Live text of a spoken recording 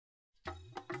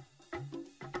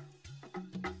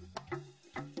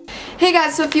Hey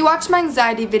guys, so if you watched my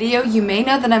anxiety video, you may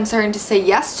know that I'm starting to say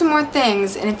yes to more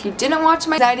things, and if you didn't watch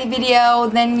my anxiety video,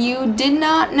 then you did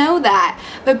not know that.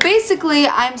 But basically,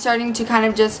 I'm starting to kind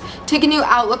of just take a new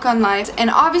outlook on life,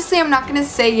 and obviously I'm not going to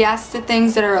say yes to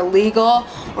things that are illegal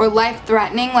or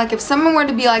life-threatening. Like if someone were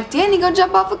to be like, Danny, go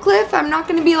jump off a cliff, I'm not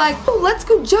going to be like, oh, let's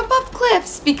go jump off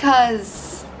cliffs,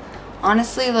 because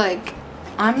honestly, like,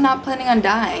 I'm not planning on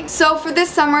dying. So for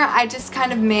this summer, I just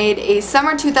kind of made a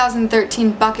summer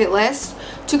 2013 bucket list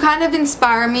to kind of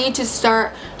inspire me to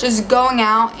start just going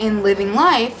out and living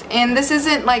life. And this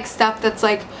isn't like stuff that's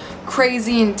like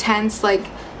crazy intense, like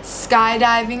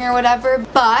skydiving or whatever,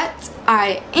 but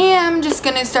I am just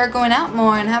gonna start going out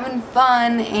more and having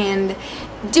fun and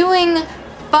doing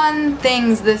fun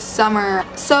things this summer.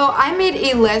 So I made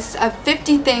a list of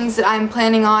 50 things that I'm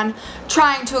planning on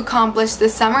trying to accomplish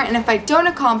this summer, and if I don't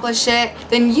accomplish it,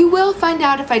 then you will find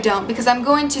out if I don't, because I'm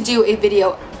going to do a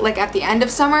video like at the end of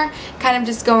summer, kind of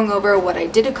just going over what I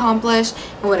did accomplish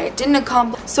and what I didn't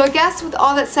accomplish. So I guess with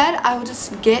all that said, I will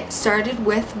just get started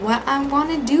with what I want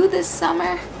to do this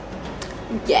summer.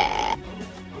 Yeah.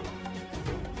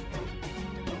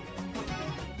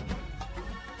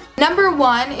 Number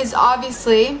 1 is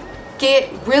obviously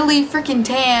get really freaking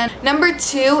tan. Number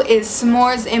 2 is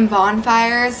s'mores and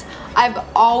bonfires. I've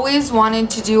always wanted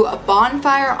to do a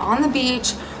bonfire on the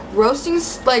beach, roasting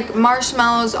like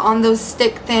marshmallows on those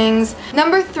stick things.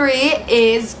 Number 3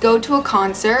 is go to a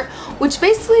concert, which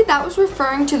basically that was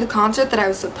referring to the concert that I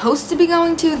was supposed to be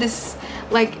going to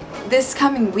this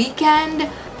coming weekend,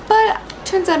 but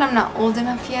turns out I'm not old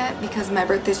enough yet because my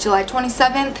birthday's July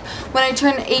 27th when I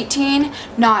turn 18,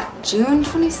 not June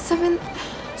 27th.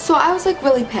 So I was like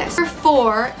really pissed. Number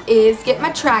 4 is get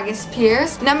my tragus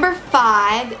pierced. Number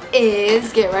 5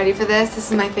 is, get ready for this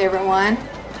is my favorite one,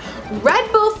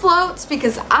 Red Bull floats,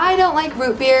 because I don't like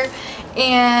root beer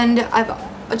and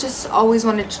I've just always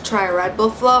wanted to try a Red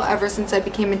Bull float ever since I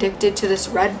became addicted to this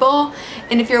Red Bull.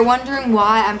 And if you're wondering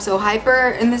why I'm so hyper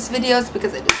in this video, it's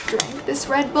because I just drank this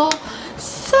Red Bull.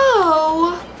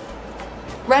 So,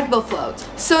 Red Bull floats.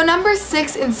 So number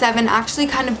 6 and 7 actually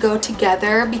kind of go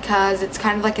together because it's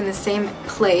kind of like in the same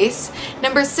place.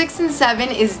 Number 6 and 7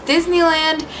 is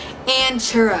Disneyland and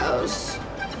churros,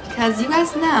 because you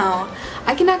guys know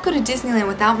I cannot go to Disneyland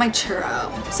without my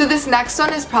churro. So this next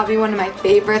one is probably one of my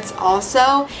favorites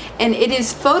also, and it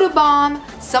is photobomb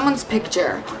someone's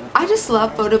picture. I just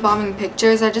love photobombing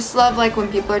pictures. I just love like when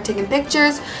people are taking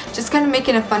pictures, just kind of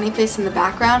making a funny face in the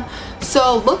background.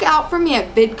 So look out for me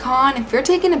at VidCon. If you're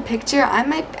taking a picture, I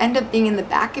might end up being in the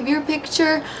back of your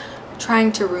picture,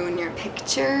 trying to ruin your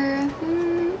picture.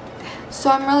 So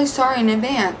I'm really sorry in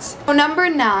advance. So number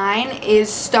 9 is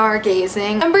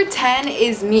stargazing. Number 10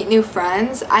 is meet new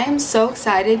friends. I am so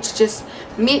excited to just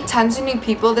meet tons of new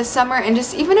people this summer, and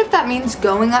just even if that means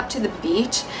going up to the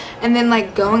beach and then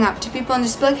like going up to people and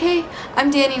just be like, hey, I'm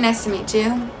Danny, nice to meet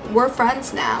you. We're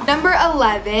friends now. Number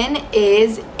 11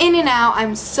 is In-N-Out.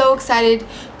 I'm so excited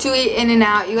to eat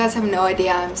In-N-Out. You guys have no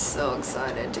idea. I'm so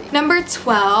excited to eat. Number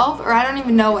 12, or I don't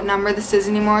even know what number this is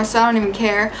anymore, so I don't even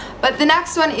care. But the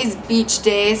next one is beach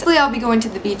days. Hopefully I'll be going to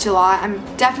the beach a lot. I'm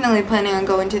definitely planning on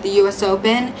going to the US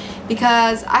Open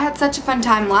because I had such a fun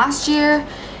time last year,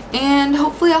 and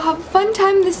hopefully I'll have a fun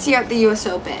time this year at the US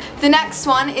Open. The next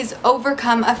one is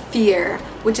overcome a fear,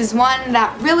 which is one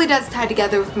that really does tie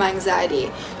together with my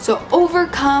anxiety. So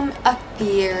overcome a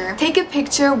fear. Take a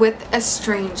picture with a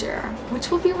stranger,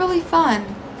 which will be really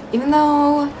fun. Even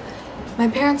though my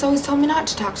parents always told me not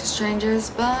to talk to strangers,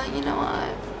 but you know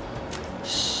what?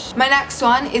 Shh. My next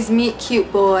one is meet cute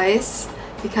boys,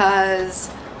 because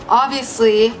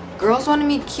obviously girls want to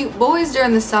meet cute boys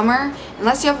during the summer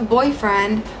unless you have a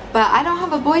boyfriend, but I don't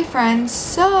have a boyfriend,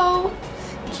 so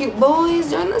cute boys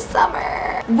during the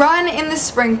summer. Run in the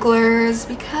sprinklers,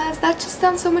 because that just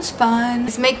sounds so much fun.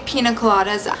 Let's make pina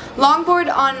coladas.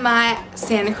 Longboard on my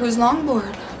Santa Cruz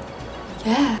longboard.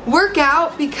 Yeah. Work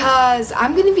out, because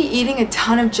I'm gonna be eating a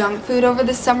ton of junk food over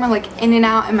the summer, like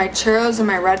In-N-Out and my churros and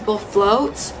my Red Bull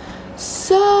floats.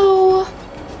 So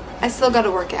I still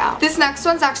gotta work out. This next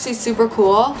one's actually super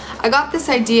cool. I got this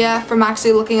idea from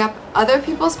actually looking up other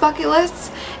people's bucket lists,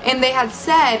 and they had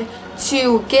said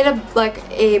to get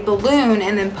a balloon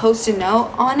and then post a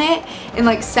note on it and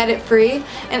like set it free,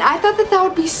 and I thought that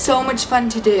would be so much fun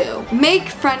to do. Make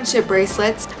friendship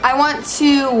bracelets. I want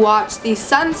to watch the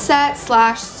sunset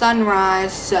 /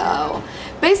 sunrise, so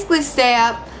basically stay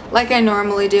up like I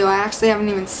normally do. I actually haven't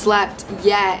even slept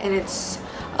yet, and it's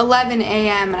 11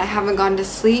 a.m. and I haven't gone to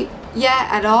sleep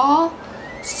yet at all.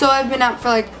 So I've been up for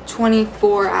like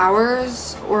 24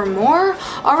 hours or more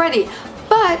already.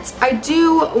 But I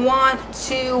do want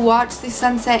to watch the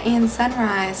sunset and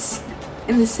sunrise.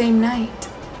 in the same night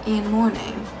and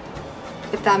morning,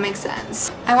 if that makes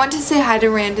sense. I want to say hi to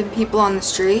random people on the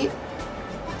street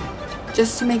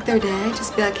just to make their day.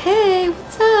 Just be like, hey,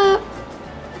 what's up?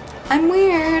 I'm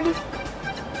weird.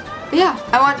 But yeah,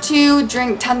 I want to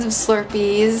drink tons of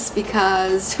Slurpees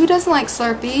because who doesn't like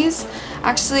Slurpees?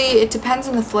 Actually, it depends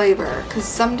on the flavor because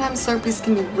sometimes Slurpees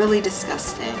can be really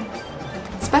disgusting,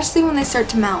 especially when they start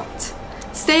to melt.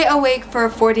 Stay awake for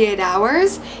 48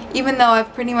 hours, even though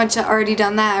I've pretty much already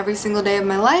done that every single day of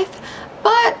my life,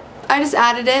 but I just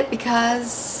added it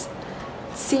because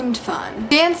it seemed fun.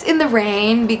 Dance in the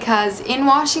rain because in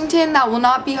Washington that will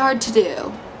not be hard to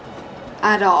do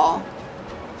at all.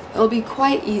 It'll be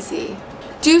quite easy.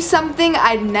 Do something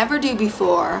I'd never do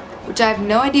before, which I have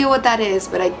no idea what that is,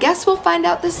 but I guess we'll find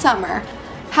out this summer.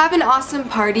 Have an awesome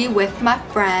party with my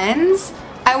friends.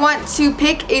 I want to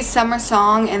pick a summer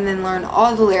song and then learn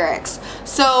all the lyrics.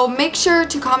 So make sure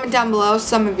to comment down below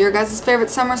some of your guys' favorite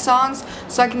summer songs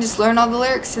so I can just learn all the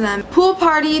lyrics to them. Pool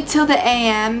party till the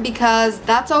AM because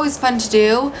that's always fun to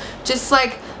do. Just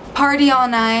like party all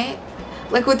night,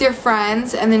 like with your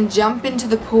friends, and then jump into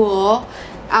the pool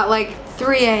at like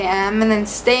 3 AM and then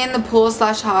stay in the pool /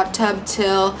 hot tub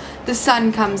till the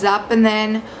sun comes up and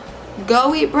then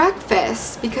go eat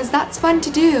breakfast because that's fun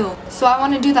to do. So I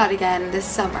want to do that again this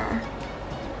summer.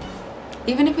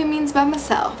 Even if it means by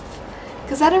myself.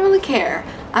 Because I don't really care.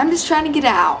 I'm just trying to get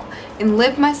out and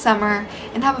live my summer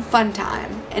and have a fun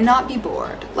time and not be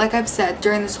bored, like I've said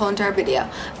during this whole entire video.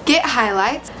 Get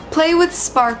highlights. Play with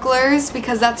sparklers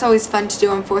because that's always fun to do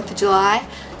on 4th of July.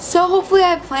 So hopefully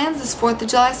I have plans this 4th of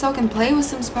July so I can play with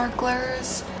some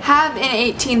sparklers. Have an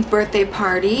 18th birthday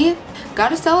party.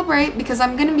 Gotta celebrate because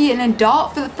I'm gonna be an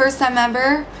adult for the first time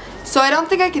ever. So I don't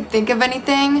think I could think of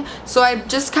anything. So I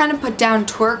just kind of put down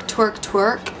twerk, twerk,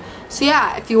 twerk. So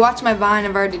yeah, if you watch my Vine,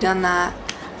 I've already done that.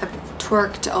 I've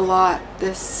twerked a lot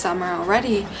this summer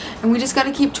already. And we just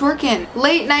gotta keep twerking.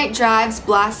 Late night drives,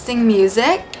 blasting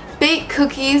music. Bake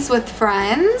cookies with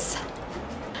friends.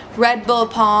 Red Bull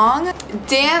Pong.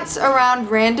 Dance around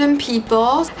random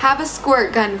people. Have a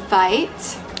squirt gun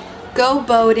fight. Go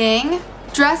boating.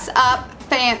 Dress up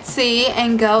fancy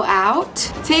and go out.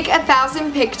 Take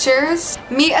 1,000 pictures.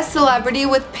 Meet a celebrity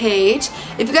with Paige.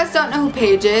 If you guys don't know who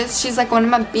Paige is, she's like one of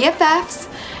my BFFs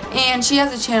and she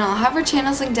has a channel. I'll have her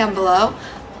channel's linked down below.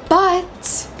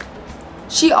 But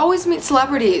she always meets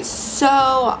celebrities. So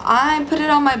I put it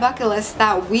on my bucket list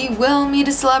that we will meet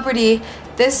a celebrity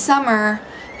this summer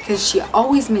because she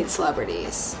always meets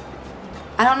celebrities.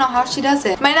 I don't know how she does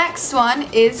it. My next one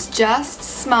is just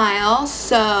smile.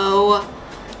 So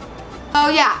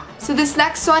this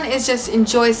next one is just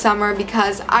enjoy summer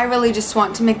because I really just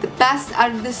want to make the best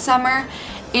out of this summer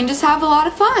and just have a lot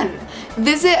of fun.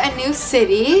 Visit a new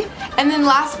city. And then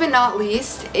last but not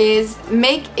least is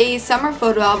make a summer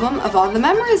photo album of all the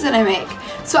memories that I make.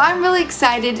 So I'm really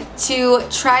excited to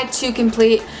try to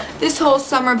complete this whole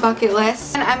summer bucket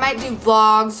list. And I might do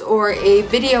vlogs or a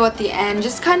video at the end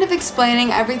just kind of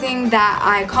explaining everything that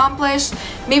I accomplished.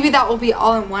 Maybe that will be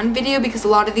all in one video because a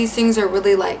lot of these things are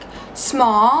really like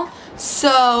small.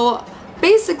 So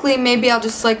basically maybe I'll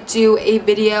just like do a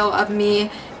video of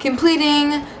me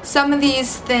completing some of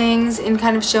these things and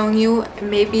kind of showing you.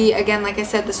 Maybe again, like I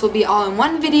said, this will be all in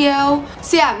one video.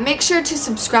 So yeah, make sure to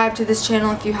subscribe to this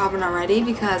channel if you haven't already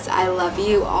because I love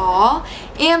you all,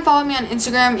 and follow me on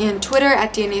Instagram and Twitter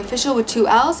at DaniOfficial with 2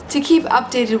 L's to keep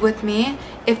updated with me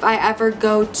if I ever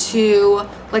go to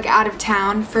like out of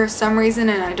town for some reason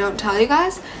and I don't tell you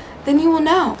guys, then you will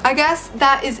know. I guess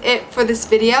that is it for this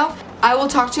video. I will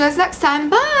talk to you guys next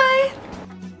time. Bye!